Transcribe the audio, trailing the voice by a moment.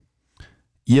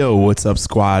Yo, what's up,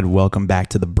 squad? Welcome back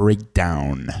to the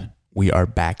breakdown. We are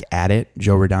back at it.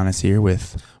 Joe Rodanis here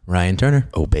with Ryan Turner.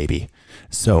 Oh Baby.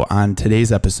 So on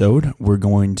today's episode, we're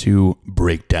going to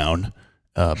break down,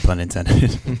 pun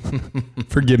intended.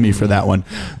 Forgive me for that one.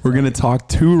 We're going to talk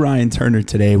to Ryan Turner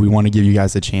today. We want to give you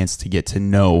guys a chance to get to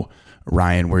know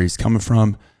Ryan, where he's coming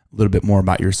from, a little bit more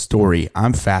about your story.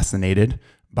 I'm fascinated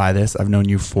by this. I've known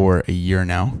you for a year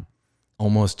now.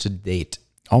 Almost to date.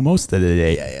 Almost to the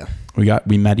date. Yeah.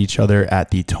 We met each other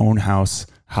at the Tone House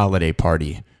holiday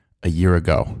party a year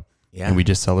ago. Yeah. And we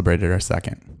just celebrated our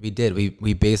second. We did.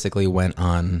 We basically went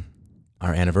on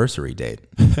our anniversary date,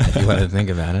 if you want to think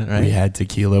about it, right? We had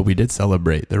tequila. We did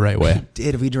celebrate the right way.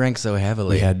 We drank so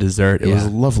heavily. We had dessert. It was a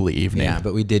lovely evening. Yeah,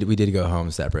 but we did go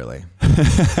home separately.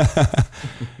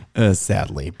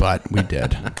 Sadly, but we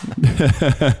did.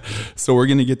 So we're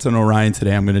going to get to know Ryan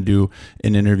today. I'm going to do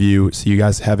an interview so you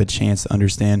guys have a chance to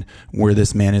understand where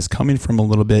this man is coming from a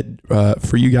little bit.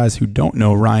 For you guys who don't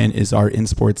know, Ryan is our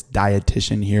in-sports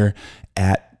dietitian here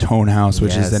at Tone House,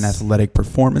 which is an athletic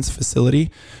performance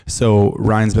facility. So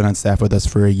Ryan's been on staff with us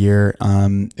for a year,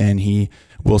 and he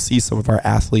will see some of our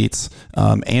athletes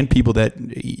and people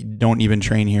that don't even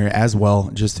train here as well,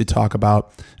 just to talk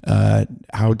about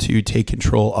how to take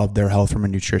control of their health from a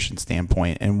nutrition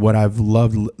standpoint. And what I've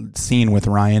loved seeing with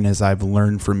Ryan, as I've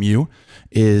learned from you,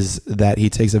 is that he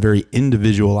takes a very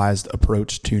individualized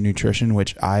approach to nutrition,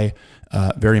 which I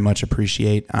very much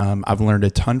appreciate. I've learned a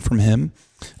ton from him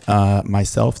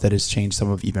myself that has changed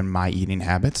some of even my eating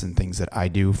habits and things that I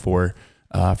do for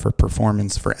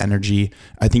performance, for energy.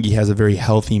 I think he has a very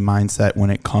healthy mindset when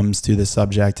it comes to the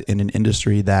subject in an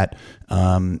industry that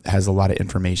has a lot of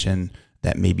information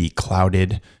that may be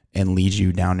clouded and leads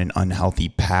you down an unhealthy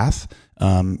path.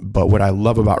 But what I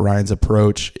love about Ryan's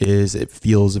approach is it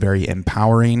feels very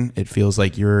empowering. It feels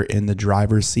like you're in the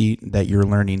driver's seat, that you're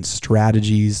learning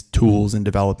strategies, tools, and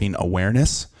developing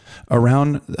awareness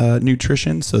around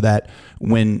nutrition, so that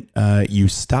when you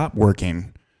stop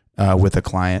working with a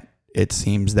client, it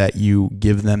seems that you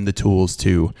give them the tools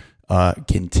to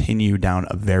continue down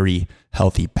a very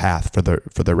healthy path for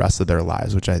the rest of their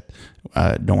lives, which I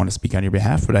don't want to speak on your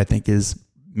behalf, but I think is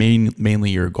mainly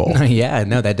your goal. Yeah,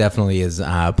 no, that definitely is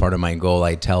part of my goal.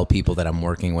 I tell people that I'm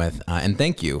working with, and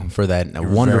thank you for that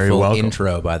wonderful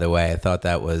intro, by the way. I thought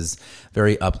that was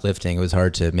very uplifting. It was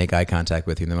hard to make eye contact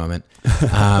with you in the moment.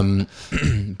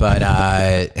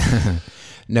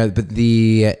 No, but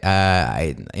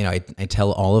I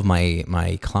tell all of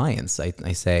my clients,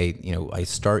 I say, I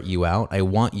start you out. I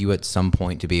want you at some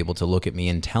point to be able to look at me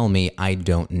and tell me I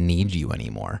don't need you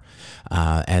anymore.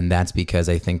 And that's because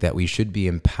I think that we should be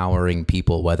empowering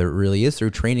people, whether it really is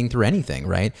through training, through anything,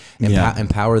 right?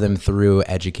 Empower them through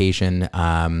education,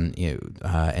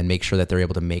 and make sure that they're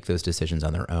able to make those decisions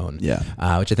on their own.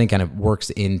 Yeah. Which I think kind of works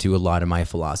into a lot of my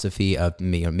philosophy of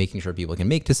making sure people can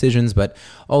make decisions, but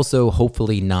also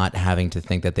hopefully not having to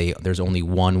think that there's only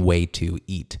one way to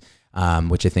eat,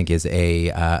 which I think is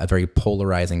a very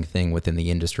polarizing thing within the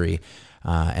industry.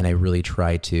 And I really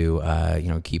try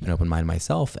to, keep an open mind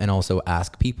myself, and also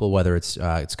ask people, whether it's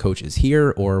coaches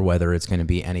here or whether it's going to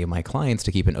be any of my clients,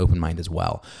 to keep an open mind as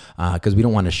well. Because we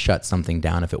don't want to shut something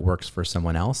down if it works for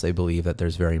someone else. I believe that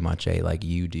there's very much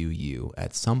you do you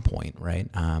at some point, right?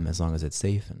 As long as it's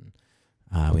safe and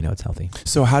we know it's healthy.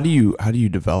 So how did you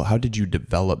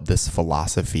develop this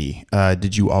philosophy?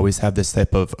 Did you always have this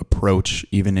type of approach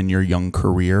even in your young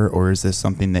career, or is this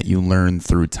something that you learned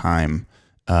through time?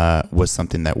 Was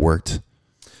something that worked?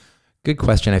 Good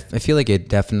question. I feel like it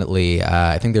definitely,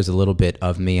 I think there's a little bit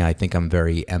of me. I think I'm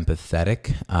very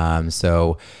empathetic.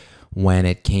 So when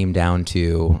it came down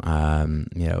to,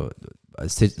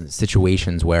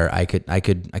 situations where I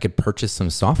could purchase some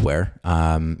software,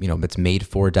 that's made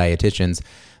for dietitians,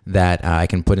 that I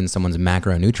can put in someone's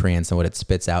macronutrients, and what it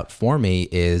spits out for me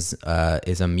is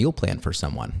a meal plan for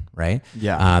someone, right?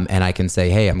 Yeah. And I can say,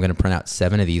 hey, I'm going to print out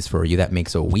 7 of these for you. That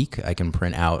makes a week. I can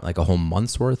print out like a whole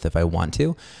month's worth if I want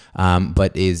to.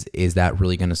 But is that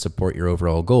really going to support your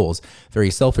overall goals?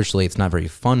 Very selfishly, it's not very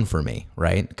fun for me,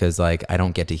 right? Because I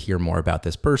don't get to hear more about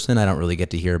this person. I don't really get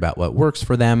to hear about what works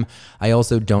for them. I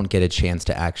also don't get a chance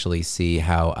to actually see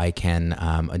how I can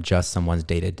adjust someone's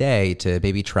day-to-day to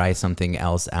maybe try something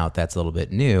else out that's a little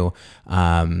bit new,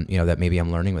 that maybe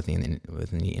I'm learning within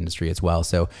the industry as well.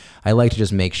 So I like to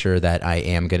just make sure that I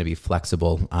am going to be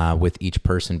flexible with each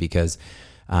person, because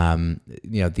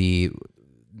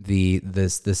the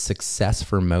success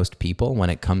for most people when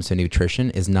it comes to nutrition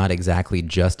is not exactly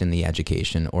just in the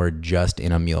education or just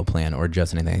in a meal plan or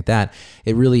just anything like that.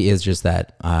 It really is just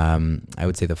that, I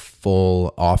would say the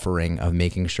full offering of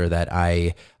making sure that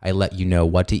I let you know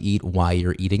what to eat, why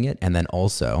you're eating it. And then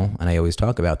also, and I always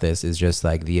talk about this, is just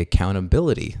like the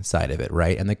accountability side of it,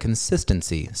 right? And the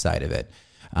consistency side of it.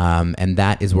 And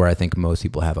that is where I think most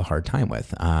people have a hard time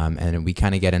with. And we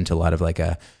kind of get into a lot of like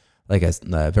a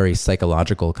very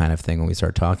psychological kind of thing when we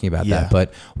start talking about that.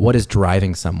 But what is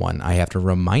driving someone? I have to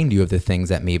remind you of the things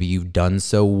that maybe you've done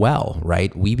so well,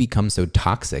 right? We become so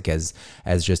toxic as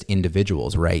just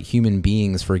individuals, right? Human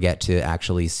beings forget to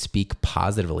actually speak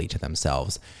positively to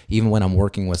themselves. Even when I'm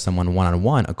working with someone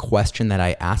one-on-one, a question that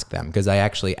I ask them, because I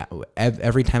actually,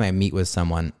 every time I meet with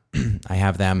someone, I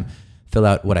have them fill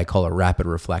out what I call a rapid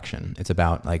reflection. It's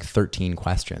about like 13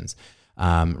 questions.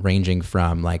 Ranging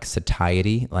from like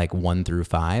satiety, like 1 through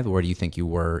 5, where do you think you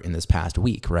were in this past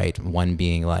week, right? 1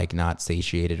 being like not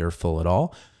satiated or full at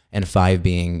all, and 5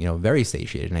 being, very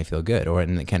satiated and I feel good.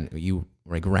 And can you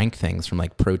like rank things from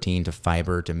like protein to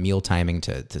fiber to meal timing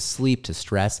to sleep to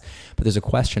stress. But there's a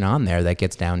question on there that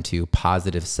gets down to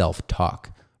positive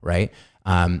self-talk, right?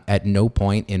 At no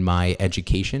point in my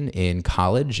education in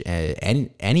college,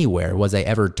 anywhere was I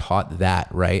ever taught that,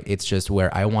 right? It's just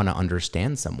where I want to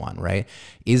understand someone, right?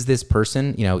 Is this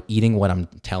person, eating what I'm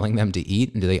telling them to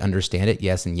eat? And do they understand it?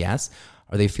 Yes and yes.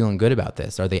 Are they feeling good about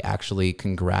this? Are they actually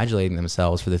congratulating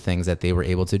themselves for the things that they were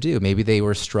able to do? Maybe they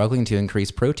were struggling to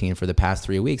increase protein for the past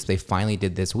 3 weeks. They finally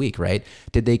did this week, right?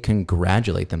 Did they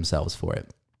congratulate themselves for it?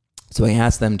 So I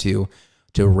asked them to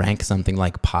rank something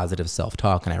like positive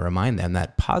self-talk. And I remind them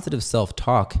that positive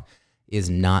self-talk is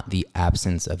not the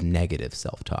absence of negative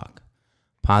self-talk.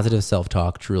 Positive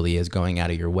self-talk truly is going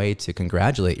out of your way to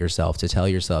congratulate yourself, to tell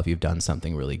yourself you've done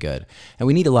something really good. And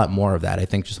we need a lot more of that, I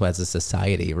think, just as a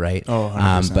society, right? Oh,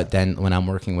 100%. But then when I'm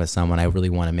working with someone, I really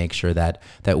want to make sure that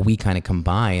we kind of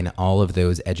combine all of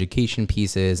those education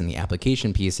pieces and the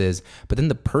application pieces, but then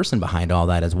the person behind all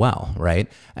that as well,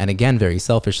 right? And again, very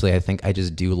selfishly, I think I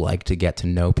just do like to get to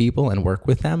know people and work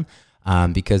with them.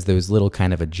 Because those little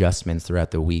kind of adjustments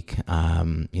throughout the week,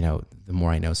 the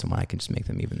more I know someone, I can just make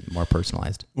them even more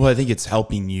personalized. Well, I think it's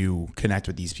helping you connect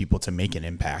with these people to make an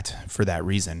impact for that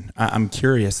reason. I'm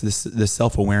curious, the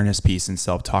self-awareness piece and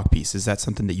self-talk piece, is that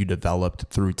something that you developed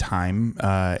through time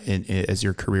as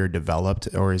your career developed?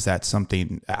 Or is that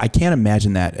something, I can't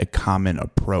imagine that a common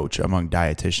approach among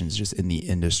dietitians just in the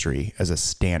industry as a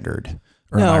standard.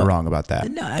 Or am I wrong about that?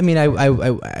 No, I mean, I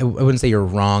wouldn't say you're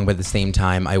wrong, but at the same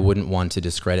time, I wouldn't want to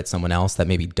discredit someone else that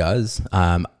maybe does.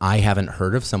 I haven't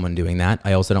heard of someone doing that.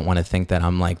 I also don't want to think that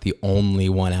I'm like the only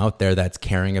one out there that's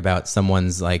caring about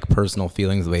someone's like personal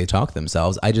feelings, the way they talk to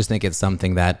themselves. I just think it's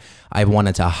something that I've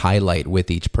wanted to highlight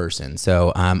with each person.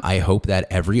 So I hope that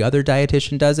every other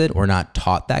dietitian does it. We're not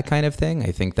taught that kind of thing.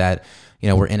 I think that,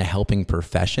 we're in a helping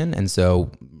profession. And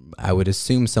so I would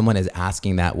assume someone is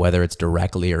asking that, whether it's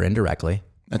directly or indirectly.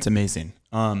 That's amazing.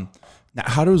 Now,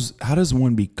 how does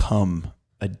one become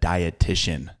a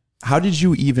dietitian? How did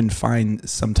you even find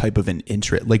some type of an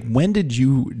interest? Like, when did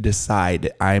you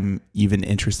decide I'm even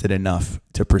interested enough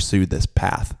to pursue this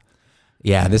path?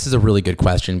 Yeah, this is a really good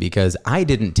question, because I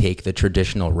didn't take the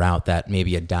traditional route that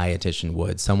maybe a dietitian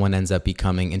would. Someone ends up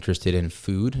becoming interested in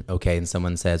food, okay, and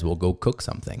someone says, "Well, go cook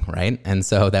something," right? And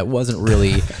so that wasn't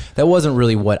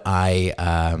really what I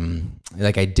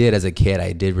I did as a kid.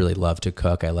 I did really love to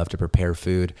cook. I love to prepare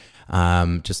food.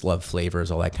 Just love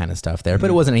flavors, all that kind of stuff there. But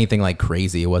it wasn't anything like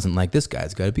crazy. It wasn't like, this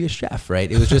guy's got to be a chef,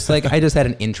 right? It was just like I just had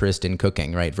an interest in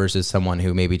cooking, right? Versus someone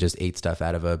who maybe just ate stuff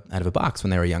out of a box when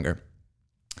they were younger.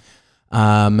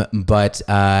 But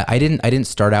I didn't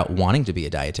start out wanting to be a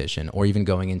dietitian or even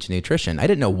going into nutrition. I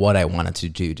didn't know what I wanted to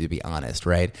do, to be honest,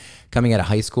 right? Coming out of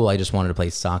high school, I just wanted to play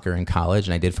soccer in college,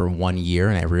 and I did for 1 year,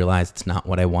 and I realized it's not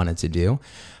what I wanted to do.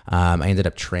 I ended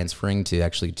up transferring to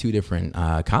actually 2 different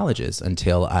colleges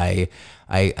until I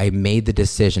made the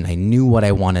decision. I knew what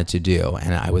I wanted to do,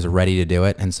 and I was ready to do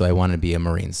it. And so I wanted to be a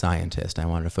marine scientist. I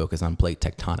wanted to focus on plate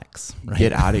tectonics. Right?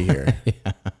 Get out of here.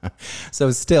 Yeah.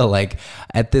 So still, like,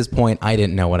 at this point, I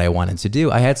didn't know what I wanted to do.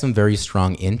 I had some very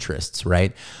strong interests,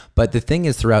 right? But the thing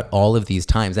is, throughout all of these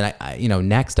times, and I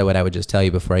next, what I would just tell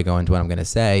you before I go into what I'm going to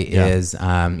say is,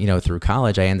 through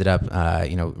college, I ended up,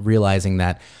 realizing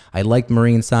that I liked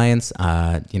marine science.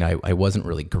 I wasn't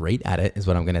really great at it, is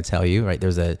what I'm going to tell you, right?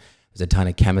 There's a ton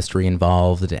of chemistry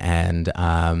involved and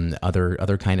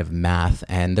other kind of math,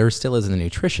 and there still is in the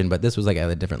nutrition, but this was like at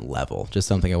a different level, just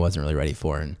something I wasn't really ready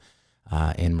for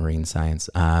in marine science.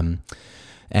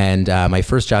 And my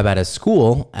first job out of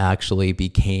school actually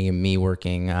became me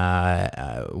working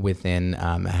within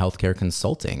a healthcare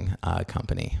consulting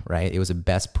company, right? It was a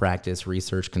best practice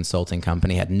research consulting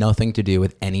company, had nothing to do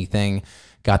with anything.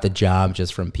 Got the job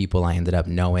just from people I ended up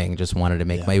knowing, just wanted to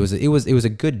make it was a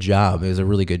good job. It was a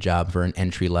really good job for an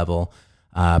entry level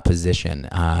position.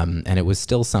 And it was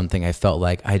still something I felt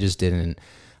like I didn't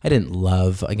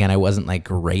love. Again, I wasn't like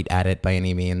great at it by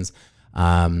any means.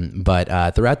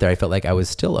 But throughout there, I felt like I was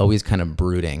still always kind of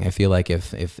brooding. I feel like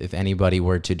if anybody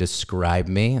were to describe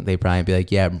me, they'd probably be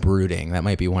like, yeah, brooding. That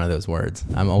might be one of those words.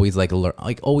 I'm always like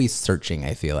always searching,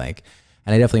 I feel like.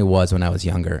 And I definitely was when I was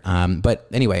younger. But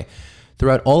anyway,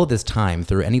 throughout all of this time,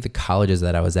 through any of the colleges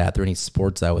that I was at, through any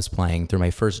sports I was playing, through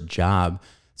my first job,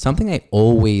 something I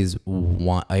always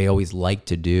liked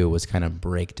to do was kind of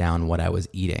break down what I was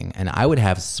eating. And I would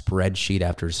have spreadsheet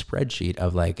after spreadsheet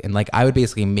of I would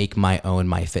basically make my own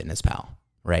MyFitnessPal,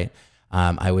 right?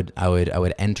 I would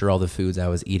enter all the foods I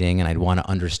was eating, and I'd want to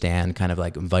understand kind of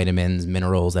like vitamins,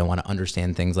 minerals. I want to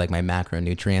understand things like my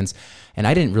macronutrients. And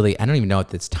I don't even know at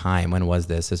this time, when was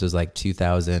this? This was like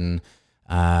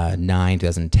 2009,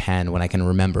 2010, when I can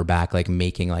remember back, like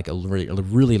making like a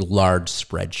really large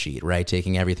spreadsheet, right?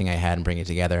 Taking everything I had and bringing it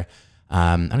together.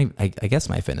 I guess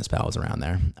MyFitnessPal was around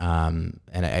there. And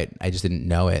I just didn't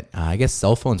know it. I guess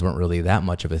cell phones weren't really that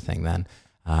much of a thing then.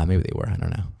 Maybe they were. I don't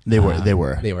know. They were. Okay.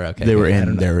 They were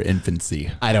in their infancy.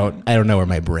 I don't know where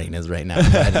my brain is right now.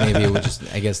 Maybe it was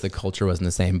just, I guess the culture wasn't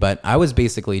the same, but I was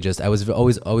basically I was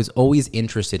always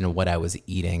interested in what I was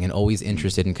eating, and always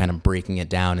interested in kind of breaking it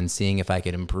down and seeing if I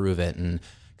could improve it and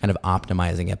kind of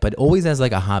optimizing it, but always as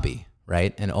like a hobby,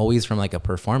 right? And always from like a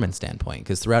performance standpoint.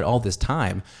 Because throughout all this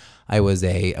time, I was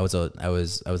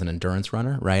an endurance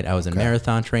runner, right? I was in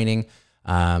marathon training.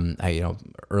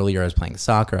 Earlier I was playing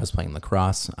soccer, I was playing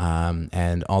lacrosse,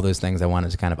 and all those things I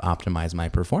wanted to kind of optimize my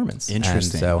performance.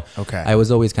 Interesting. And so I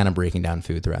was always kind of breaking down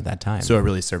food throughout that time. So it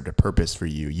really served a purpose for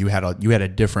you. You had a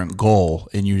different goal,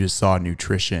 and you just saw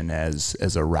nutrition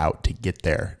as a route to get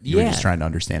there. You were just trying to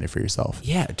understand it for yourself.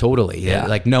 Yeah, totally. Yeah.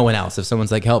 Like no one else. If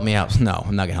someone's like, help me out. No,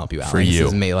 I'm not gonna help you out. For you. This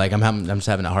is me. Like I'm just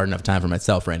having a hard enough time for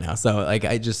myself right now. So like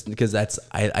because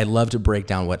I love to break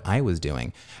down what I was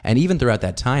doing. And even throughout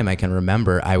that time, I can remember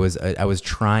I was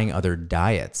trying other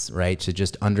diets, right, to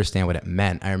just understand what it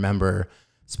meant. I remember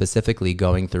specifically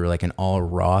going through like an all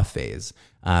raw phase,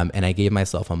 and I gave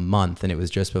myself a month, and it was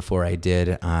just before I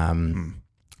did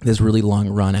this really long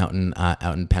run out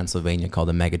in Pennsylvania called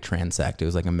the Mega Transect. It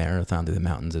was like a marathon through the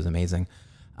mountains. It was amazing.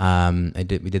 We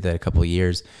did that a couple of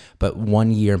years, but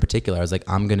 1 year in particular, I was like,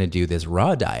 I'm going to do this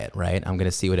raw diet, right? I'm going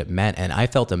to see what it meant. And I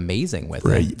felt amazing with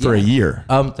it. For a year.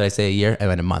 Did I say a year? I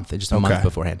meant a month, just a month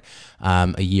beforehand.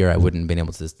 A year, I wouldn't have been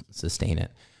able to sustain it.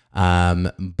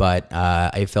 But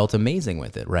I felt amazing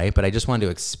with it, right? But I just wanted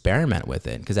to experiment with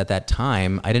it, because at that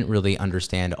time, I didn't really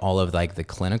understand all of like the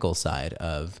clinical side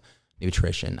of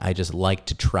nutrition. I just like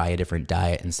to try a different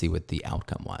diet and see what the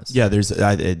outcome was. Yeah,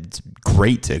 it's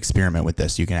great to experiment with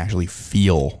this. You can actually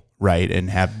feel, right, and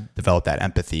have developed that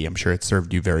empathy. I'm sure it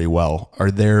served you very well. Are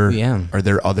there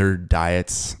other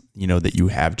diets, that you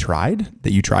have tried,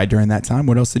 that you tried during that time?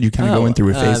 What else did you kind of go in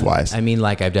through phase wise? I mean,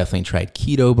 like I've definitely tried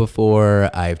keto before.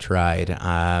 I've tried,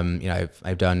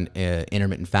 I've done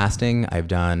intermittent fasting. I've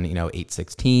done,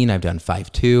 8-16. I've done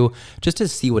 5-2, just to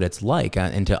see what it's like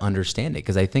and to understand it.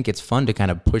 Cause I think it's fun to kind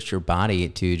of push your body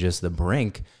to just the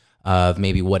brink of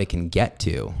maybe what it can get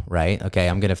to, right? Okay,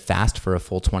 I'm going to fast for a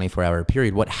full 24-hour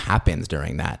period. What happens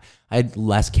during that? I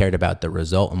less cared about the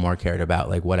result and more cared about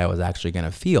like what I was actually going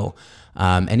to feel.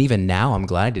 And even now, I'm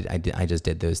glad I just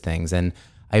did those things. And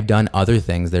I've done other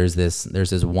things. There's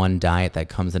this one diet that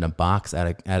comes in a box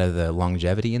out of the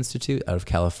Longevity Institute out of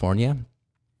California.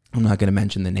 I'm not going to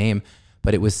mention the name,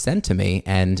 but it was sent to me,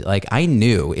 and like I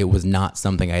knew it was not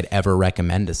something I'd ever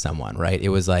recommend to someone, right? It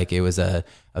was a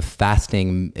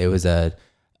fasting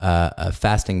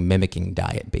mimicking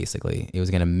diet, basically. It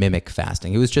was going to mimic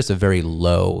fasting. It was just a very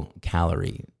low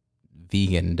calorie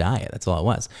vegan diet. That's all it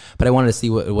was. But I wanted to see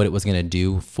what it was going to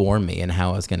do for me and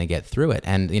how I was going to get through it.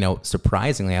 And,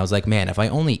 surprisingly, I was like, man, if I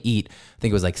only eat, I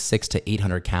think it was like 600 to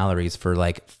 800 calories for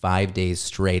like 5 days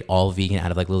straight, all vegan out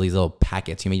of like these little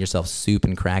packets. You made yourself soup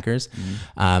and crackers.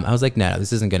 I was like, no,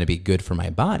 this isn't going to be good for my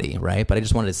body, right? But I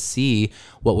just wanted to see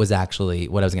what I was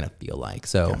going to feel like.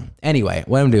 So anyway,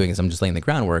 what I'm doing is I'm just laying the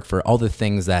groundwork for all the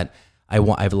things that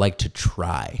I've liked to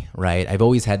try, right? I've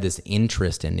always had this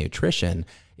interest in nutrition.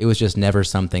 It was just never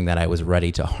something that I was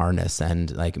ready to harness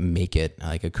and like make it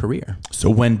like a career. So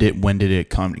when did it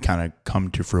come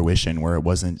to fruition, where it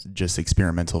wasn't just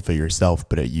experimental for yourself,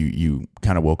 but you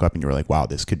kind of woke up and you were like, wow,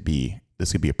 this could be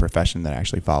a profession that I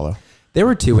actually follow? There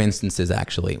were two instances,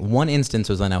 actually. One instance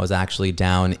was when I was actually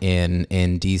down in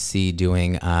DC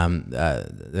doing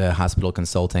the hospital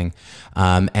consulting.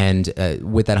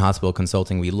 With that hospital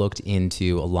consulting, we looked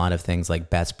into a lot of things like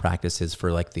best practices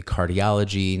for like the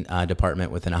cardiology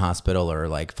department within a hospital, or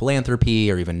like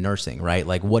philanthropy, or even nursing, right?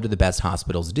 Like, what do the best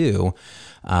hospitals do?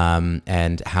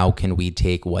 And how can we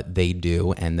take what they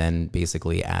do and then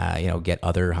basically, get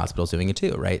other hospitals doing it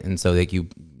too, right? And so that you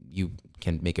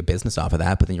can make a business off of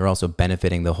that, but then you're also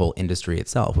benefiting the whole industry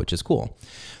itself, which is cool.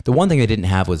 The one thing they didn't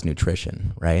have was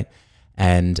nutrition, right?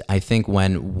 And I think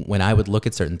when I would look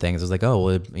at certain things, I was like, oh,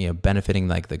 well, benefiting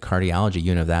like the cardiology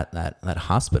unit of that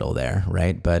hospital there,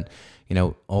 right? But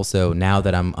also now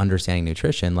that I'm understanding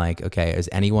nutrition, like, okay, is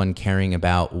anyone caring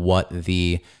about what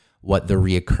the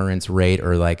reoccurrence rate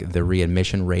or like the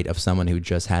readmission rate of someone who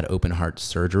just had open heart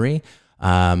surgery?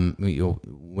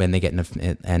 When they get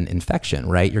an infection,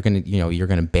 right? You're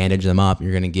gonna bandage them up.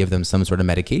 You're gonna give them some sort of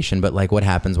medication. But like, what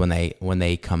happens when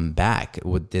they come back?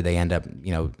 Did they end up,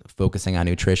 focusing on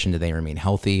nutrition? Do they remain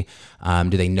healthy?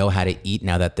 Do they know how to eat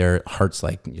now that their heart's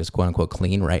like just quote unquote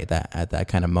clean, right? At that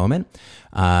kind of moment.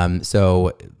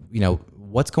 So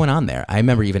what's going on there? I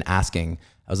remember even asking.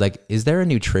 I was like, is there a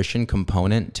nutrition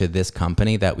component to this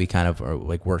company that we kind of are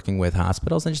like working with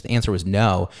hospitals? And just the answer was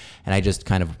no. And I just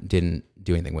kind of didn't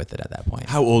do anything with it at that point.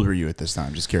 How old were you at this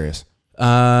time? Just curious.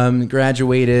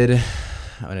 Graduated.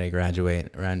 How did I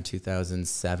graduate? Around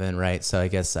 2007, right? So I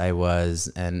guess I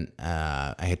was, and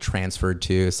I had transferred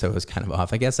too. So it was kind of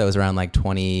off. I guess I was around like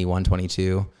 21,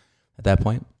 22 at that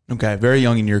point. Okay, very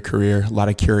young in your career, a lot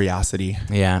of curiosity.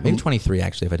 Yeah, maybe 23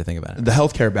 actually, if I had to think about it. The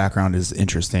healthcare background is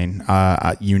interesting.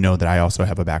 That I also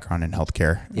have a background in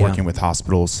healthcare, working with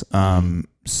hospitals.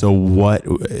 So what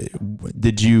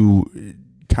did you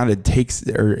kind of take,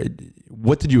 or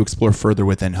what did you explore further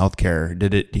within healthcare?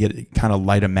 Did it kind of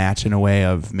light a match in a way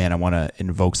of, man, I want to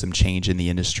invoke some change in the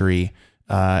industry?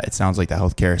 It sounds like the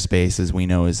healthcare space, as we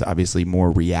know, is obviously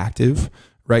more reactive,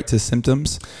 right, to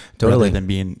symptoms, rather than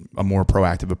being a more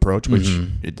proactive approach, which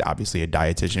obviously a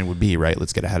dietitian would be, right?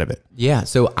 Let's get ahead of it. Yeah.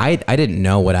 So I didn't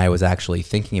know what I was actually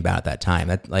thinking about at that time.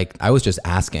 I was just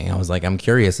asking. I was like, I'm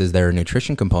curious, is there a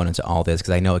nutrition component to all this?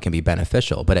 Because I know it can be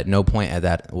beneficial, but at no point at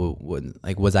that,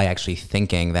 was I actually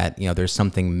thinking that, there's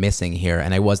something missing here.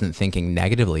 And I wasn't thinking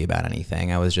negatively about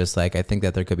anything. I was just like, I think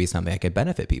that there could be something that could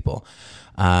benefit people.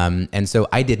 And so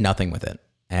I did nothing with it.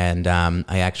 And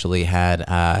I actually had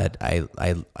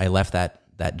I left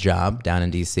that job down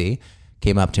in DC,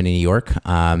 came up to New York,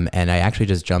 and I actually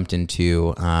just jumped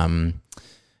into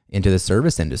the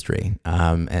service industry.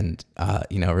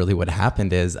 Really what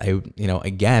happened is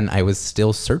I was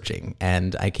still searching,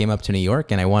 and I came up to New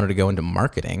York and I wanted to go into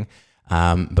marketing,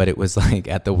 but it was like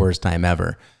at the worst time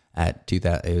ever. It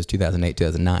was 2008,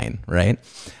 2009, right?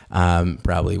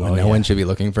 Probably when no one should be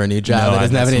looking for a new job that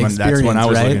doesn't have any experience. That's when I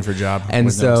was looking for a job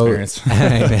with no experience.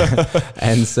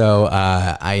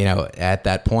 At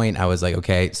that point I was like,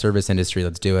 okay, service industry,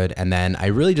 let's do it. And then I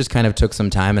really just kind of took some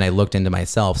time and I looked into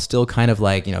myself, still kind of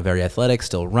like, very athletic,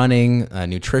 still running,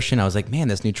 nutrition. I was like, man,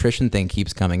 this nutrition thing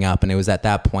keeps coming up. And it was at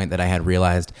that point that I had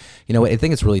realized, I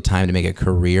think it's really time to make a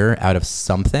career out of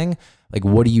something. Like,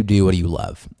 what do you do? What do you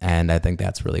love? And I think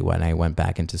that's really when I went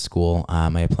back into school.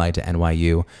 I applied to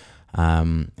NYU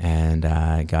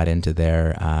and got into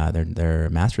their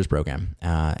master's program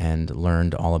and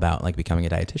learned all about like becoming a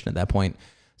dietitian at that point.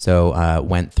 So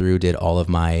went through, did all of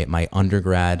my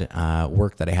undergrad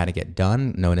work that I had to get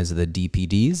done, known as the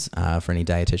DPDs for any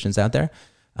dietitians out there,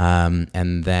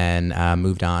 and then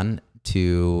moved on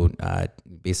to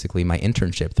basically my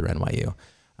internship through NYU.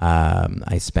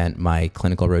 I spent my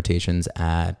clinical rotations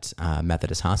at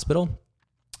Methodist Hospital.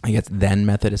 I guess then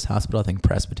Methodist Hospital. I think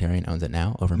Presbyterian owns it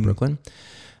now over in Brooklyn.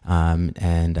 And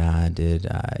did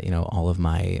all of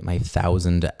my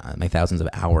thousands of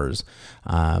hours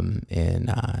in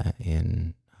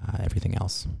everything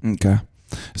else. Okay,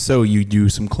 so you do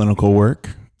some clinical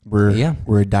work. We're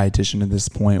a dietitian at this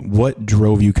point. What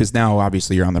drove you? Because now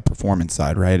obviously you're on the performance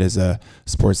side, right? As a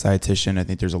sports dietitian, I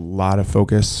think there's a lot of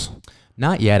focus.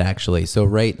 Not yet, actually.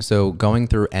 So going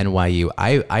through NYU,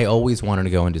 I always wanted to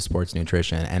go into sports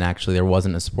nutrition, and actually there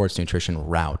wasn't a sports nutrition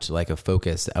route, like a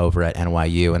focus over at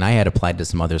NYU. And I had applied to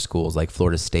some other schools like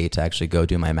Florida State to actually go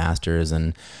do my master's,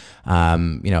 and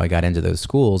I got into those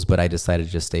schools, but I decided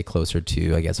to just stay closer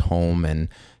to, I guess, home and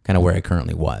kind of where I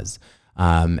currently was.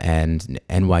 And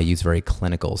NYU is very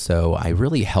clinical, so I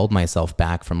really held myself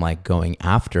back from like going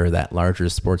after that larger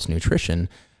sports nutrition.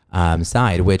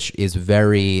 side, which is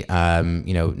very,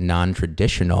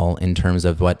 non-traditional in terms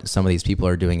of what some of these people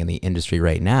are doing in the industry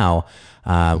right now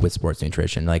with sports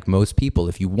nutrition. Like most people,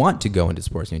 if you want to go into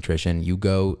sports nutrition, you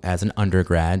go as an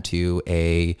undergrad to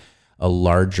a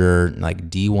larger like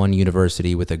D1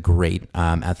 university with a great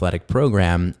athletic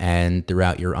program, and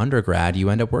throughout your undergrad, you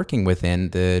end up working within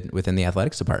the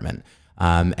athletics department.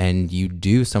 And you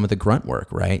do some of the grunt work,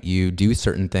 right? You do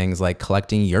certain things like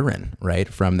collecting urine, right,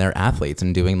 from their athletes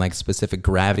and doing like specific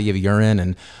gravity of urine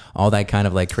and all that kind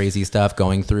of like crazy stuff,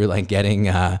 going through like getting,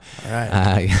 I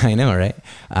know, right?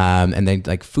 And then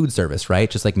like food service, right?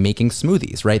 Just like making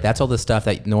smoothies, right? That's all the stuff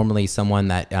that normally someone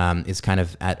that is kind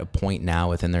of at a point now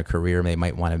within their career, they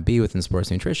might want to be within sports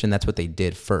nutrition. That's what they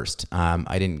did first.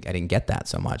 I didn't get that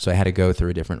so much. So I had to go through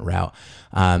a different route.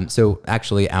 So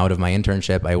actually out of my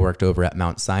internship, I worked over at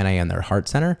Mount Sinai and their heart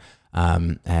center.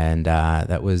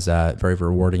 That was a very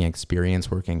rewarding experience,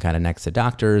 working kind of next to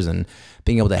doctors and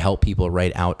being able to help people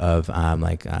right out of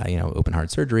open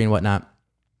heart surgery and whatnot.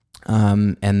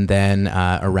 And then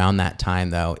around that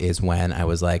time, though, is when I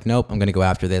was like, nope, I'm going to go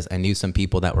after this. I knew some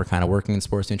people that were kind of working in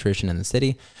sports nutrition in the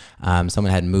city.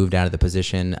 Someone had moved out of the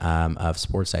position of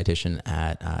sports dietitian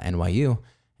at NYU,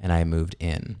 and I moved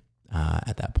in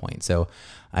at that point. So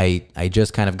I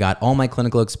just kind of got all my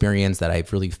clinical experience that I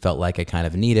really felt like I kind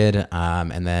of needed.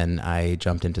 And then I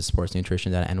jumped into sports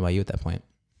nutrition at NYU at that point.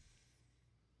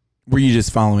 Were you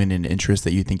just following an interest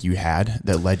that you think you had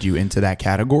that led you into that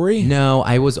category? No,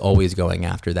 I was always going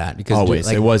after that because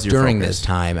it was your during focus. this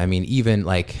time. I mean, even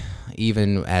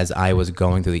as I was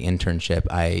going through the internship,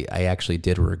 I actually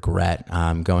did regret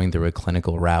going through a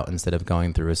clinical route instead of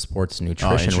going through a sports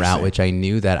nutrition route, which I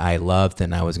knew that I loved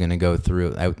and I was going to go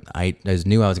through. I just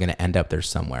knew I was going to end up there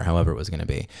somewhere, however it was going to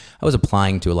be. I was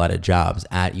applying to a lot of jobs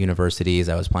at universities.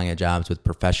 I was applying at jobs with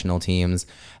professional teams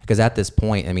because at this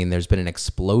point, I mean, there's been an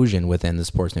explosion within the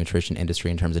sports nutrition industry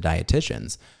in terms of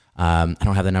dietitians. I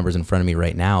don't have the numbers in front of me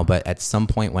right now, but at some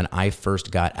point when I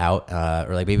first got out,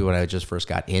 or like maybe when I just first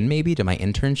got in maybe to my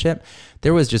internship,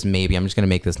 there was just maybe, I'm just going to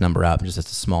make this number up, just a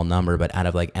small number, but out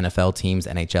of like NFL teams,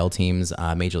 NHL teams,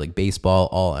 Major League Baseball,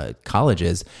 all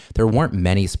colleges, there weren't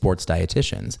many sports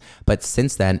dietitians. But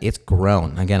since then, it's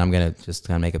grown. Again, I'm going to just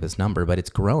kind of make up this number, but it's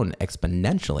grown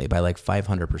exponentially by like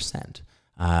 500%.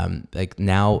 Like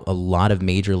now a lot of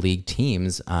major league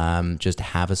teams just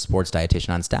have a sports dietitian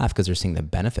on staff because they're seeing the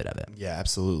benefit of it. Yeah,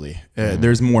 absolutely.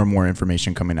 There's more and more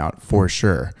information coming out for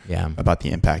sure about the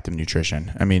impact of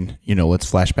nutrition. I mean, let's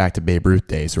flash back to Babe Ruth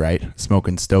days, right?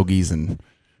 Smoking stogies and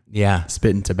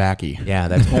spitting tobacco. Yeah,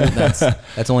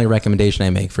 that's only a recommendation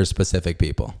I make for specific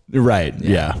people. Right.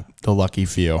 Yeah. The lucky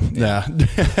few. Yeah.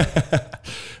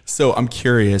 So I'm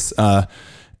curious,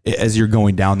 as you're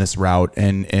going down this route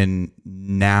and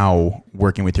now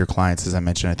working with your clients, as I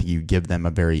mentioned, I think you give them a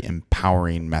very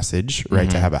empowering message, right?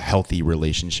 To have a healthy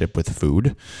relationship with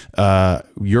food.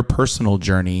 Your personal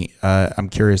journey, I'm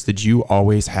curious, did you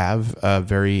always have a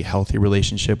very healthy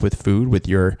relationship with food, with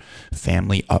your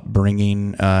family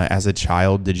upbringing as a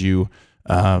child? Did you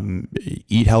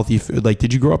eat healthy food? Like,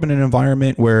 did you grow up in an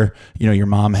environment where, your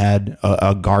mom had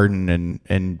a garden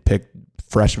and picked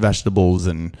fresh vegetables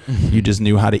and you just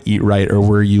knew how to eat right? Or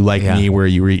were you like me where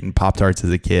you were eating Pop-Tarts as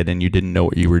a kid and you didn't know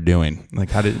what you were doing?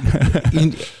 Like how did...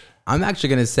 I'm actually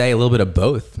going to say a little bit of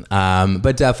both,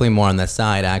 but definitely more on the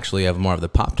side actually of more of the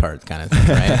Pop-Tart kind of thing,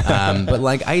 right? But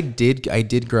like I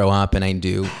did grow up and I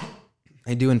do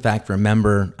in fact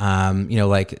remember,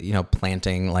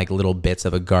 planting like little bits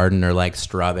of a garden or like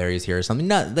strawberries here or something.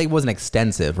 Not like it wasn't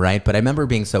extensive, right? But I remember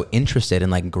being so interested in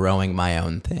like growing my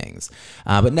own things,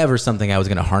 but never something I was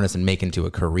going to harness and make into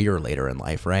a career later in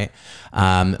life, right?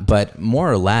 But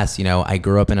more or less, I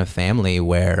grew up in a family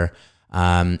where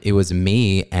it was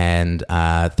me and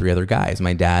 3 other guys,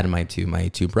 my dad and my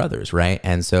two brothers, right?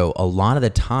 And so a lot of the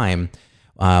time,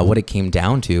 what it came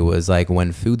down to was like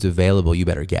when food's available, you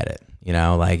better get it.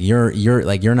 Like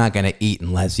you're not going to eat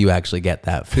unless you actually get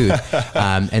that food.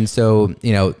 And so,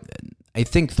 I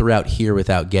think throughout here,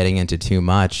 without getting into too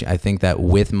much, I think that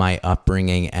with my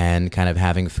upbringing and kind of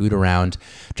having food around,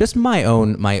 just my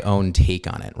own take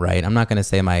on it, right? I'm not going to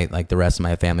say the rest of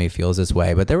my family feels this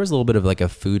way, but there was a little bit of like a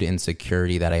food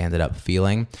insecurity that I ended up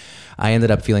feeling. I ended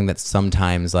up feeling that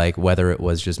sometimes, like whether it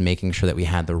was just making sure that we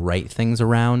had the right things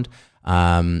around,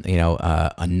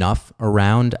 enough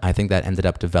around, I think that ended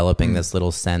up developing this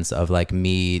little sense of like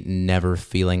me never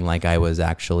feeling like I was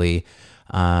actually,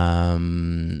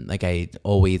 like I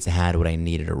always had what I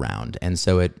needed around. And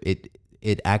so it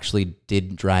it actually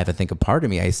did drive, I think, a part of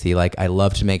me. I see, like, I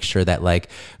love to make sure that like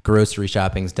grocery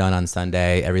shopping's done on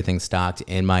Sunday, everything's stocked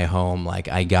in my home. Like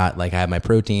I have my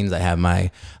proteins, I have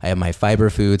my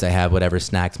fiber foods, I have whatever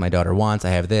snacks my daughter wants.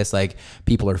 I have this, like,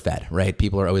 people are fed, right?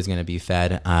 People are always going to be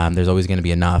fed. There's always going to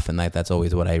be enough. And like, that's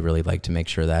always what I really like to make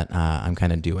sure that I'm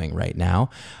kind of doing right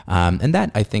now. And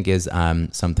that I think is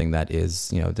something that is,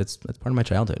 that's part of my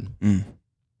childhood.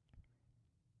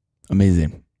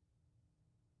 Amazing.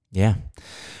 Yeah.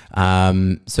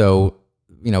 So,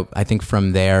 I think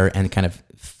from there and kind of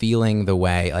feeling the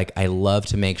way, like, I love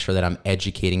to make sure that I'm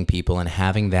educating people and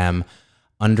having them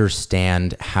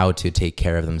understand how to take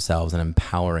care of themselves and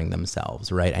empowering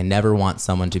themselves, right? I never want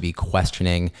someone to be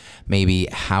questioning maybe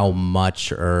how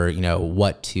much or,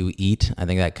 what to eat. I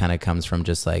think that kind of comes from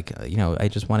just like, I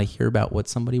just want to hear about what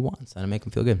somebody wants and make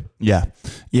them feel good. Yeah.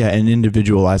 Yeah. An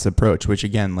individualized approach, which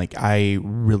again, like I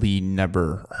really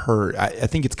never heard. I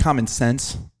think it's common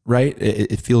sense, right?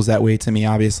 It feels that way to me,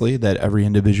 obviously, that every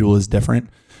individual is different.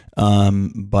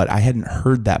 But I hadn't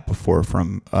heard that before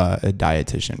from a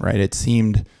dietitian, right? It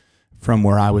seemed from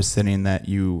where I was sitting that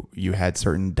you had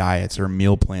certain diets or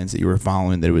meal plans that you were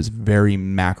following, that it was very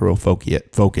macro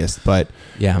focused, but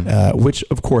yeah, which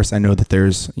of course I know that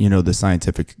there's, the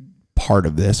scientific part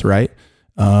of this, right?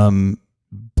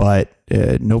 But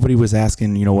nobody was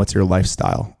asking, what's your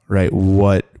lifestyle, right?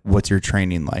 What's your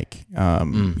training like?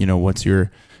 What's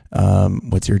your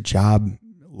job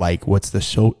like? What's the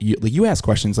show? You ask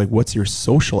questions like, what's your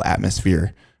social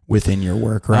atmosphere within your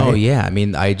work, right? Oh yeah. I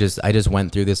mean, I just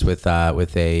went through this with someone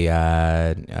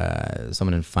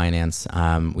in finance.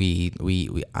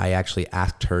 I actually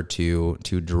asked her to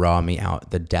draw me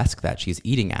out the desk that she's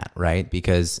eating at, right?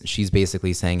 Because she's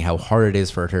basically saying how hard it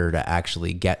is for her to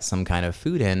actually get some kind of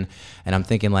food in. And I'm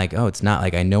thinking like, oh, it's not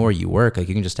like, I know where you work. Like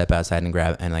you can just step outside and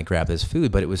grab this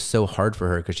food. But it was so hard for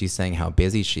her because she's saying how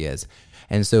busy she is.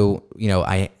 And so,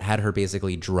 I had her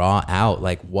basically draw out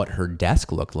like what her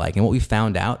desk looked like. And what we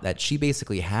found out that she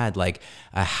basically had like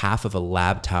a half of a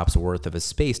laptop's worth of a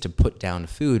space to put down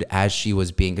food as she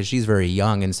was because she's very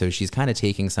young. And so she's kind of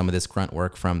taking some of this grunt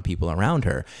work from people around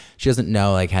her. She doesn't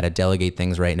know like how to delegate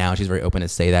things right now. She's very open to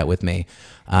say that with me.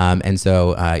 And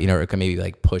so, or can maybe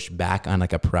like push back on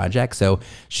like a project. So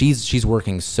she's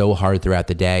working so hard throughout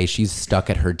the day. She's stuck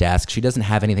at her desk. She doesn't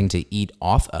have anything to eat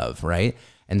off of, right?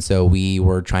 And so we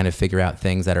were trying to figure out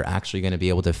things that are actually going to be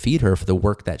able to feed her for the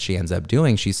work that she ends up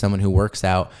doing. She's someone who works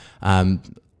out, I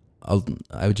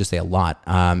would just say a lot.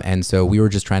 And so we were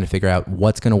just trying to figure out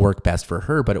what's going to work best for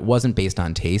her, but it wasn't based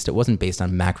on taste. It wasn't based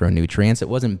on macronutrients. It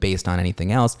wasn't based on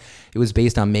anything else. It was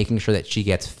based on making sure that she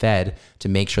gets fed to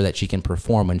make sure that she can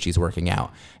perform when she's working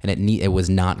out. And it was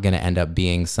not going to end up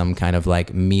being some kind of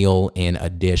like meal in a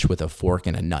dish with a fork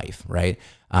and a knife, right?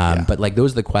 But like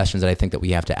those are the questions that I think that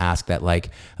we have to ask, that like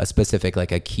a specific,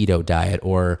 like a keto diet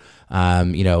or,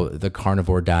 the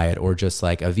carnivore diet or just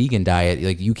like a vegan diet.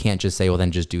 Like you can't just say, well,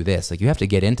 then just do this. Like you have to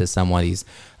get into somebody's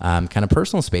kind of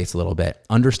personal space a little bit,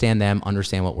 understand them,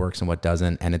 understand what works and what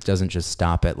doesn't. And it doesn't just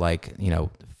stop at like,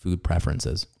 food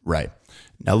preferences. Right.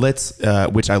 Now let's,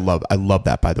 which I love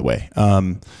that, by the way.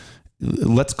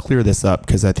 Let's clear this up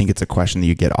because I think it's a question that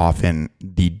you get often,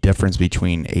 the difference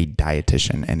between a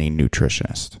dietitian and a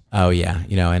nutritionist. Oh yeah.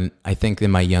 And I think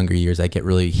in my younger years, I get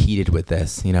really heated with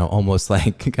this, almost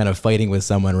like kind of fighting with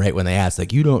someone right when they ask,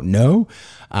 like, you don't know?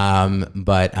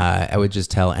 But I would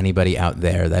just tell anybody out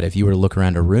there that if you were to look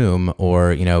around a room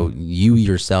or, you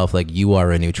yourself, like you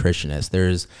are a nutritionist,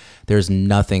 there's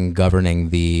nothing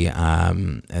governing the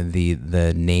name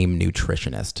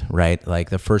nutritionist, right?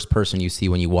 Like the first person you see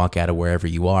when you walk out of wherever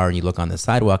you are and you look on the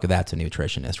sidewalk, that's a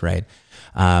nutritionist, right?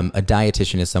 A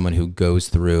dietitian is someone who goes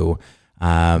through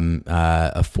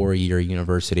a 4-year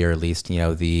university, or at least, the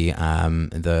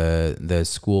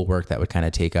school work that would kind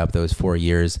of take up those 4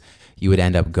 years. You would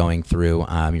end up going through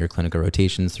your clinical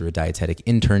rotations, through a dietetic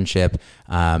internship.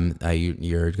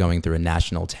 You're going through a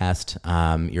national test.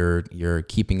 You're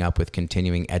keeping up with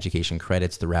continuing education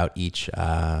credits throughout each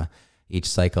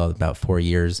cycle, about 4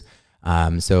 years.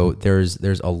 So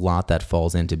there's a lot that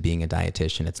falls into being a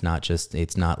dietitian.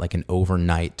 It's not like an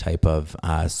overnight type of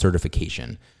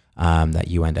certification that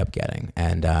you end up getting,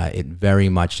 and it very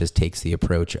much just takes the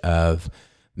approach of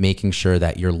making sure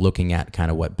that you're looking at kind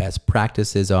of what best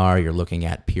practices are. You're looking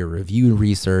at peer-reviewed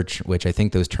research, which I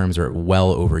think those terms are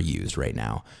well overused right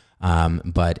now.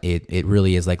 But it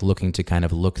really is like looking to kind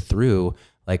of look through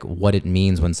like what it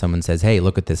means when someone says, hey,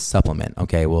 look at this supplement.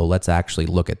 Okay, well, let's actually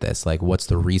look at this. Like, what's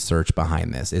the research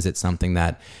behind this? Is it something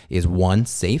that is, one,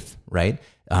 safe, right?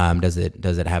 Does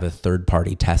it have a third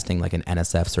party testing like an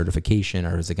NSF certification,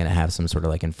 or is it going to have some sort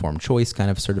of like informed choice kind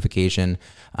of certification?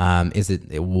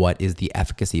 What is the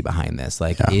efficacy behind this?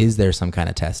 Like, is there some kind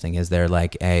of testing? Is there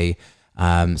like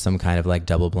some kind of like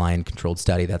double-blind controlled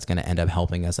study that's going to end up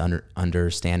helping us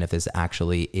understand if this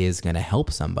actually is going to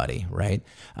help somebody, right?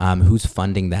 Who's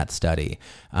funding that study?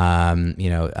 What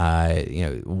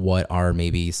are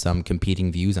maybe some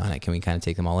competing views on it? Can we kind of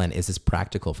take them all in? Is this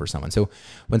practical for someone? So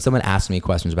when someone asks me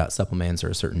questions about supplements or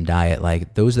a certain diet,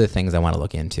 like those are the things I want to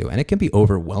look into, and it can be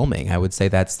overwhelming. I would say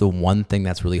that's the one thing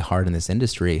that's really hard in this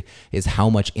industry is how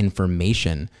much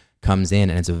information comes in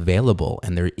and it's available.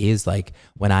 And there is like,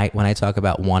 when I talk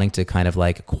about wanting to kind of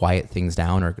like quiet things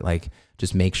down or like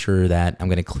just make sure that I'm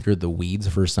going to clear the weeds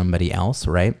for somebody else,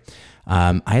 right?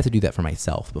 I have to do that for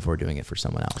myself before doing it for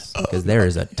someone else, because there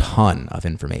is a ton of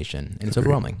information and it's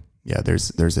overwhelming. Yeah,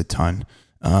 there's a ton,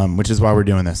 which is why we're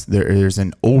doing this. There's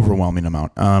an overwhelming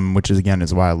amount, which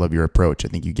is why I love your approach. I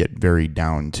think you get very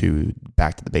back to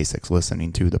the basics,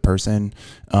 listening to the person,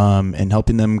 and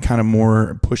helping them kind of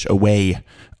more push away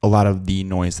a lot of the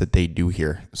noise that they do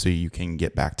hear. So you can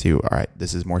get back to, all right,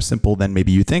 this is more simple than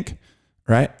maybe you think,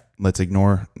 right? Let's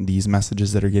ignore these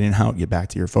messages that are getting out, get back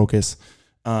to your focus.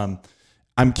 I'm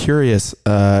curious,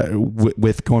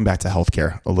 with going back to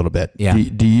healthcare a little bit. Yeah.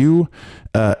 Do you,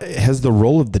 has the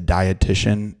role of the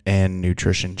dietitian and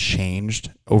nutrition changed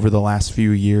over the last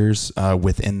few years,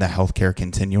 within the healthcare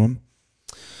continuum?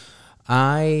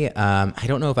 I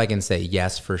don't know if I can say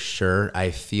yes for sure.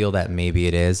 I feel that maybe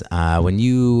it is. When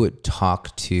you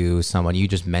talk to someone, you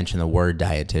just mention the word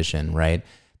dietitian, right?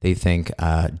 They think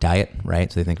diet,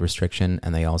 right? So they think restriction,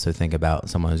 and they also think about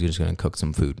someone who's just going to cook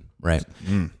some food, right?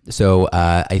 So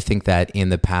I think that in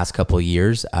the past couple of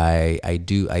years, I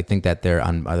think that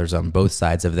there's on both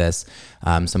sides of this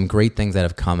some great things that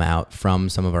have come out from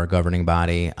some of our governing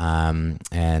body,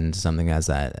 and something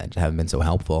that haven't been so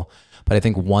helpful. But I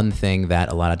think one thing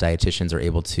that a lot of dietitians are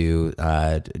able to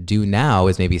do now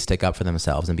is maybe stick up for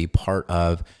themselves and be part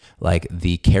of like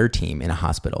the care team in a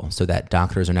hospital, so that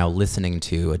doctors are now listening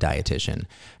to a dietitian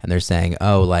and they're saying,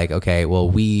 oh, like, okay, well,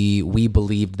 we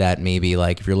believed that maybe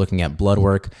like if you're looking at blood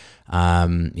work,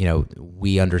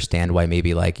 we understand why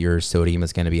maybe like your sodium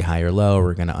is going to be high or low.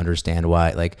 We're going to understand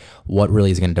why, like what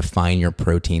really is going to define your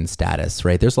protein status,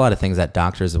 right? There's a lot of things that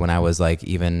doctors, when I was like,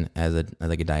 even as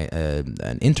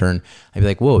an intern, I'd be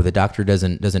like, whoa, the doctor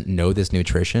doesn't know this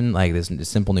nutrition, like this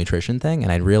simple nutrition thing.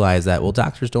 And I'd realize that, well,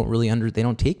 doctors don't really they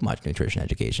don't take much nutrition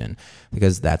education,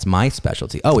 because that's my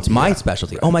specialty. Oh, it's my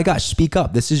specialty. Right. Oh my gosh, speak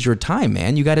up. This is your time,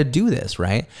 man. You got to do this,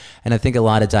 right? And I think a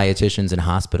lot of dietitians in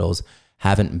hospitals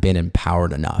haven't been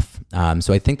empowered enough.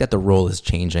 So I think that the role is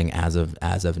changing as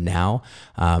of now.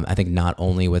 I think not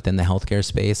only within the healthcare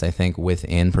space, I think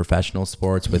within professional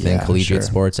sports, within collegiate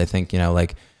sports. I think,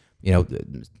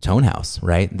 Tonehouse,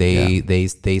 right?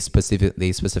 They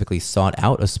specifically sought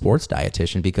out a sports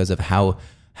dietitian because of how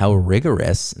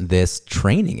rigorous this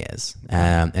training is.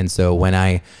 And so when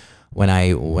I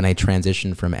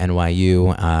transitioned from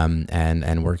NYU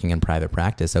and working in private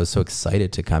practice, I was so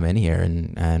excited to come in here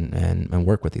and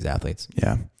work with these athletes.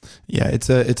 Yeah. It's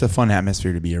a fun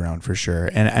atmosphere to be around for sure.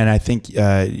 And I think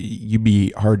you'd be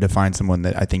hard to find someone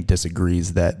that I think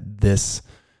disagrees that this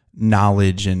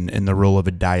knowledge and the role of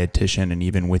a dietitian, and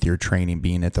even with your training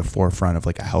being at the forefront of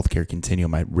like a healthcare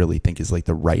continuum, I really think is like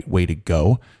the right way to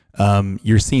go.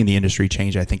 You're seeing the industry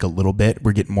change, I think, a little bit.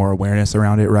 We're getting more awareness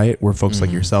around it, right? Where folks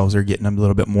like yourselves are getting a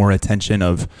little bit more attention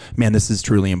of, man, this is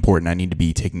truly important. I need to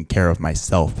be taking care of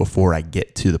myself before I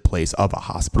get to the place of a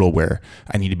hospital where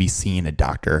I need to be seeing a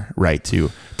doctor, right? To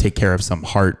take care of some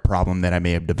heart problem that I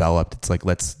may have developed. It's like,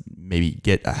 let's maybe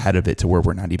get ahead of it to where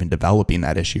we're not even developing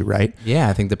that issue, right? Yeah,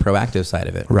 I think the proactive side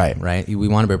of it. Right. We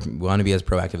want to be as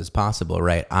proactive as possible,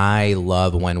 right? I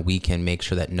love when we can make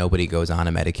sure that nobody goes on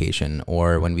a medication,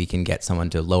 or when we can get someone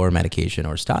to lower medication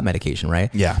or stop medication,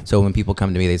 right? Yeah. So when people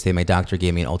come to me, they say, my doctor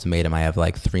gave me an ultimatum. I have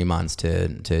like 3 months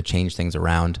to change things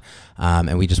around.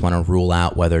 And we just want to rule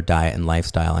out whether diet and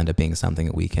lifestyle end up being something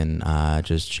that we can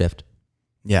just shift.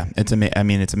 Yeah, it's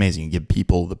amazing. You give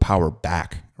people the power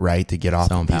back, right, to get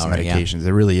off of these medications. Yeah.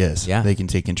 It really is. Yeah. They can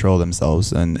take control of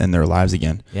themselves and their lives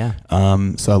again. Yeah.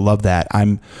 So I love that.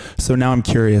 So now I'm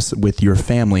curious with your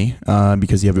family,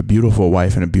 because you have a beautiful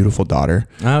wife and a beautiful daughter.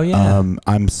 Oh yeah.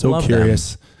 I'm so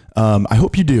curious. I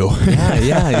hope you do.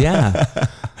 Yeah.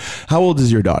 How old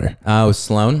is your daughter? Oh,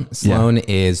 Sloan. Sloan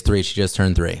is 3. She just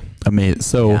turned 3. Amazing.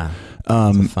 So, it's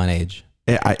a fun age.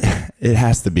 It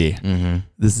has to be. Mm-hmm.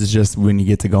 This is just when you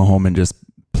get to go home and just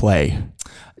play.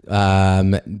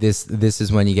 This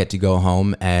is when you get to go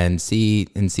home and see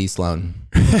Sloan.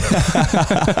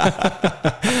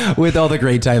 With all the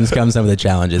great times come some of the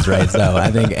challenges, right? So I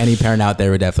think any parent out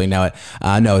there would definitely know it.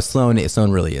 No, Sloan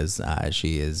really is.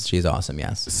 She's awesome.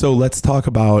 Yes. So let's talk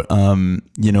about,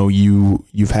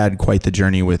 you've had quite the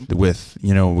journey with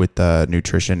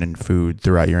nutrition and food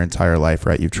throughout your entire life,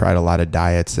 right? You've tried a lot of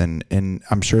diets, and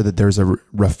I'm sure that there's a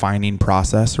refining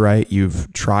process, right? You've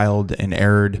trialed and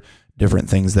errored different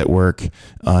things that work.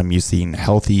 You've seen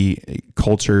healthy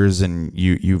cultures, and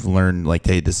you've learned like,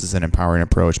 hey, this is an empowering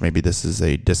approach. Maybe this is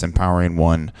a disempowering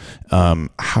one.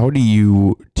 How do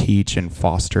you teach and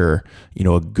foster,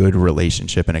 a good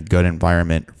relationship and a good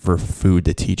environment for food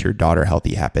to teach your daughter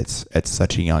healthy habits at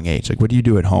such a young age? Like, what do you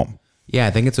do at home? Yeah,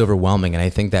 I think it's overwhelming. And I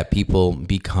think that people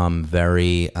become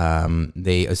very,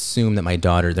 they assume that my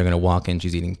daughter, they're going to walk in,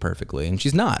 she's eating perfectly. And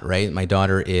she's not, right? My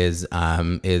daughter is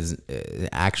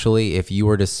actually, if you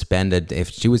were to if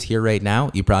she was here right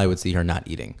now, you probably would see her not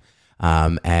eating.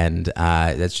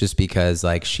 That's just because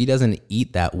like she doesn't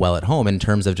eat that well at home in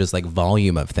terms of just like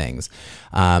volume of things.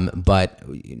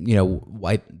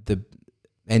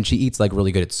 And she eats like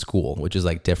really good at school, which is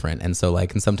like different. And so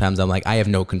like, and sometimes I'm like, I have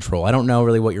no control. I don't know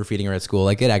really what you're feeding her at school.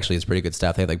 Like it actually is pretty good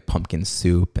stuff. They have like pumpkin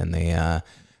soup, and they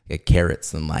get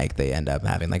carrots, and like they end up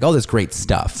having like all this great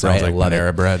stuff. Sounds right? like I love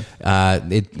Panera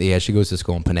bread. She goes to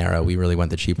school in Panera. We really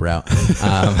went the cheap route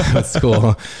at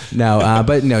school.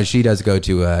 But no, she does go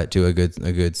to a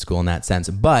good school in that sense.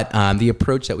 But the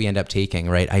approach that we end up taking,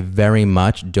 right? I very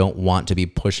much don't want to be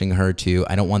pushing her to.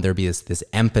 I don't want there to be this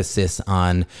emphasis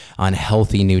on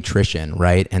healthy nutrition,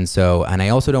 right? And I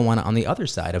also don't want it on the other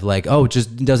side of like, oh, it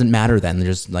just doesn't matter then.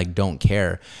 Just like don't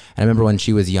care. I remember when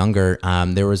she was younger,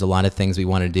 there was a lot of things we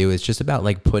wanted to do. It's just about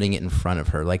like putting it in front of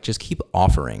her, like just keep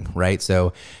offering, right?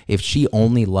 So if she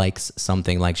only likes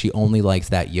something, like she only likes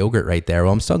that yogurt right there,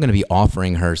 well, I'm still going to be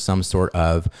offering her some sort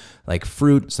of like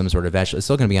fruit, some sort of vegetable. It's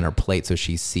still going to be on her plate so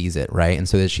she sees it, right? And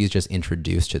so that she's just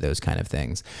introduced to those kind of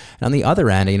things. And on the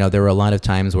other end, there were a lot of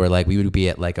times where like we would be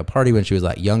at like a party when she was a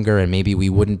lot younger, and maybe we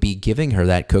wouldn't be giving her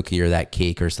that cookie or that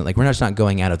cake or something. Like we're just not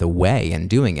going out of the way and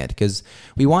doing it because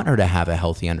we want her to have a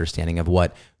healthy understanding of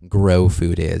what grow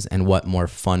food is and what more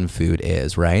fun food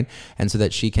is, right? And so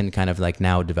that she can kind of like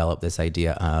now develop this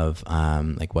idea of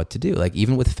like what to do. Like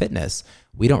even with fitness,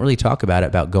 we don't really talk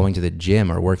about going to the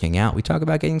gym or working out. We talk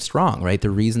about getting strong, right? The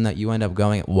reason that you end up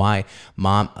going, why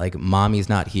mommy's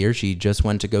not here, she just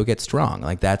went to go get strong.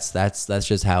 Like that's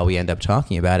just how we end up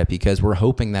talking about it, because we're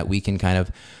hoping that we can kind of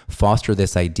foster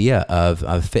this idea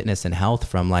of fitness and health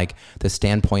from like the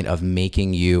standpoint of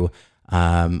making you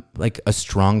like a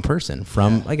strong person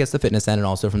from, I guess, the fitness end, and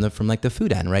also from like the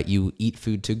food end, right? You eat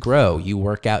food to grow, you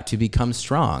work out to become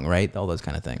strong, right? All those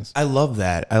kind of things. I love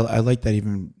that. I like that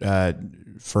even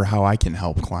for how I can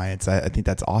help clients. I think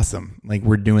that's awesome. Like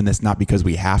we're doing this not because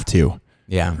we have to.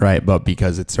 Yeah. Right. But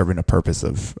because it's serving a purpose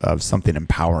of something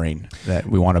empowering that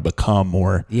we want to become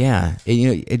more. Yeah.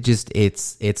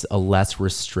 It's a less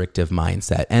restrictive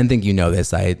mindset. And I think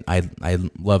this, I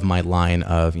love my line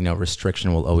of,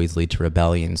 restriction will always lead to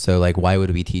rebellion. So like, why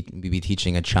would we be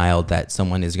teaching a child that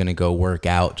someone is going to go work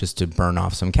out just to burn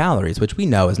off some calories, which we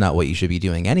know is not what you should be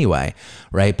doing anyway.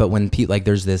 Right. But when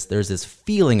there's this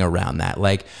feeling around that,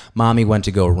 like mommy went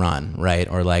to go run, right?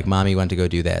 Or like mommy went to go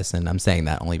do this. And I'm saying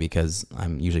that only because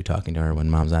I'm usually talking to her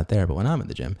when mom's not there, but when I'm at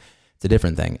the gym, it's a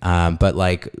different thing. But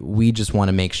like, we just want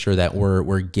to make sure that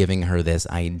we're giving her this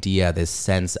idea, this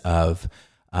sense of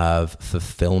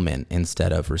fulfillment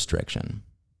instead of restriction.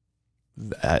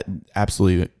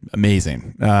 Absolutely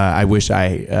amazing. I wish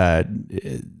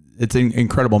it's an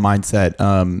incredible mindset.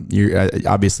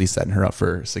 You're obviously setting her up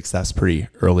for success pretty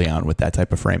early on with that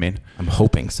type of framing. I'm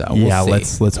hoping so. Yeah,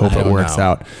 let's hope it works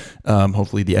out.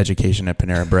 Hopefully the education at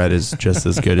Panera Bread is just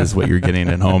as good as what you're getting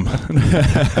at home.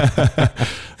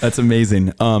 That's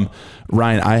amazing.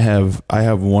 Ryan, I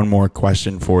have one more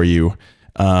question for you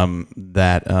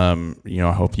that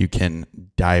I hope you can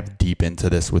dive deep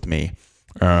into this with me.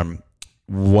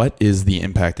 What is the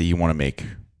impact that you want to make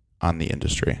on the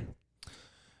industry?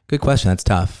 Good question. That's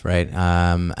tough, right?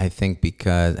 I think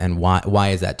why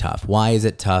is that tough? Why is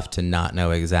it tough to not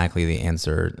know exactly the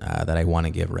answer that I want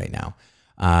to give right now?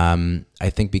 I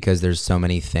think because there's so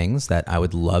many things that I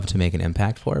would love to make an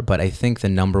impact for, but I think the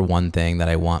number one thing that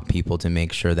I want people to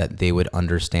make sure that they would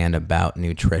understand about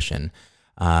nutrition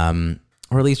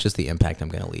or at least just the impact I'm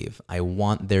going to leave. I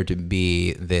want there to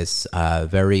be this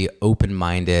very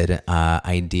open-minded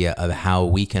idea of how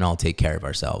we can all take care of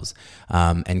ourselves.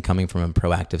 And coming from a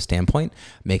proactive standpoint,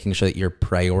 making sure that you're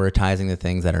prioritizing the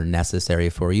things that are necessary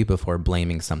for you before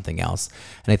blaming something else.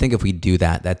 And I think if we do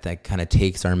that, that kind of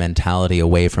takes our mentality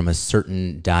away from a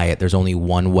certain diet. There's only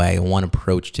one way, one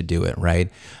approach to do it, right?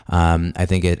 I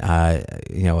think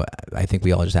I think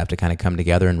we all just have to kind of come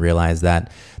together and realize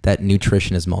that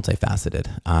nutrition is multifaceted,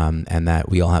 and that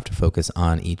we all have to focus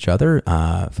on each other,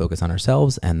 focus on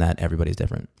ourselves, and that everybody's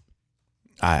different.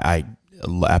 I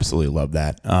absolutely love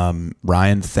that.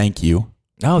 Ryan, thank you.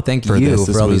 Oh, thank you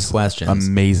for all these questions.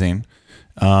 Amazing.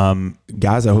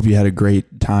 Guys, I hope you had a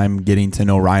great time getting to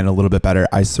know Ryan a little bit better.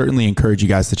 I certainly encourage you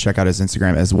guys to check out his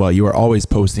Instagram as well. You are always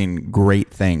posting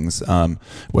great things,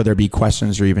 whether it be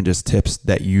questions or even just tips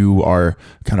that you are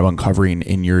kind of uncovering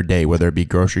in your day, whether it be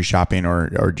grocery shopping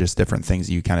or just different things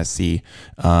you kind of see.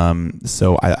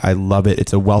 So I love it.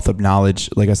 It's a wealth of knowledge.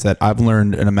 Like I said, I've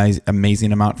learned an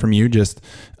amazing amount from you just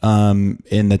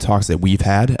in the talks that we've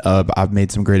had. I've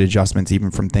made some great adjustments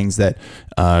even from things that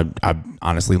I've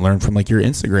honestly learned from like your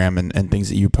Instagram and things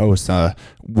that you post.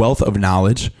 Wealth of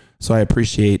knowledge. So I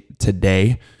appreciate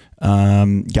today.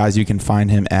 Guys, you can find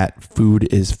him at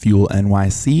Food is Fuel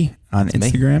NYC on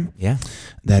Instagram. Me. Yeah.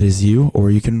 That is you. Or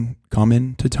you can come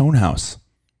in to Tone House.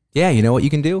 Yeah, you know what you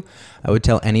can do? I would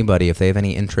tell anybody if they have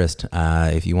any interest,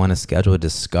 if you want to schedule a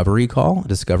discovery call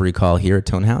here at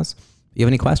Tone House. If you have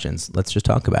any questions, let's just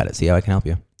talk about it. See how I can help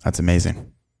you. That's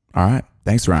amazing. All right.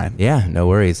 Thanks, Ryan. Yeah, no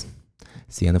worries.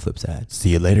 See you on the flip side. See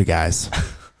you later, guys.